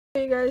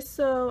Hey guys,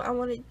 so I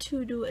wanted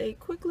to do a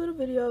quick little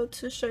video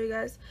to show you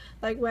guys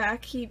like where I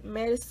keep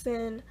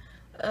Madison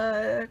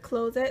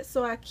clothes at.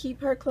 So I keep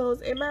her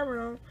clothes in my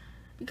room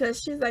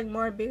because she's like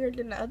more bigger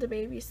than the other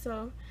babies,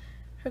 so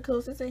her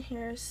clothes is in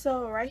here.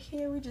 So right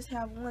here we just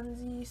have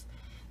onesies,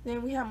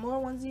 then we have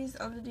more onesies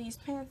under these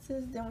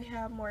pantses, then we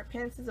have more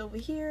pantses over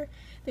here,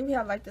 then we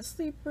have like the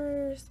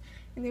sleepers,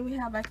 and then we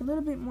have like a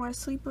little bit more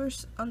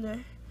sleepers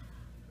under,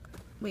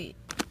 we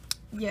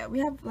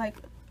have like,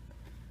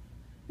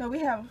 no, we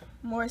have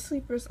more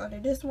sleepers under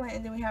this one,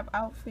 and then we have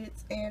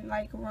outfits and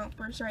like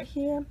rompers right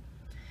here. And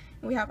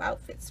we have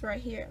outfits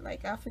right here,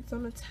 like outfits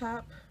on the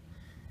top.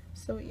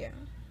 So yeah.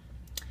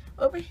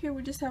 Over here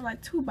we just have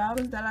like two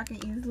bottles that I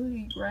can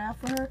easily grab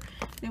for her.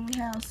 Then we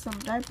have some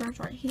diapers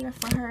right here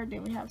for her.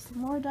 Then we have some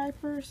more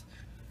diapers.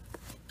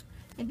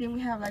 And then we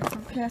have like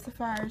some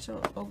pacifiers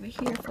over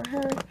here for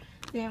her.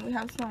 Then we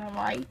have some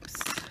wipes.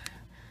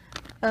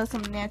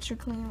 Some natural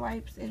clean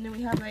wipes, and then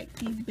we have like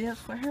these bibs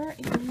for her,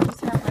 and then we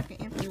just have like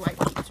an empty wipe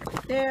case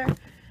right there.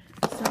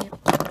 So yeah,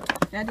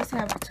 and I just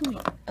have two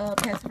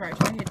pacifiers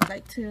right here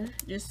like to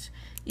just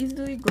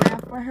easily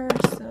grab for her.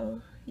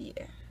 So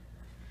yeah,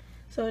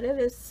 so that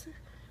is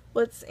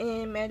what's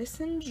in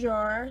Madison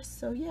jar.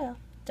 So yeah,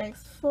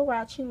 thanks for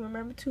watching.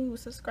 Remember to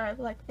subscribe,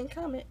 like, and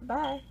comment.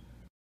 Bye.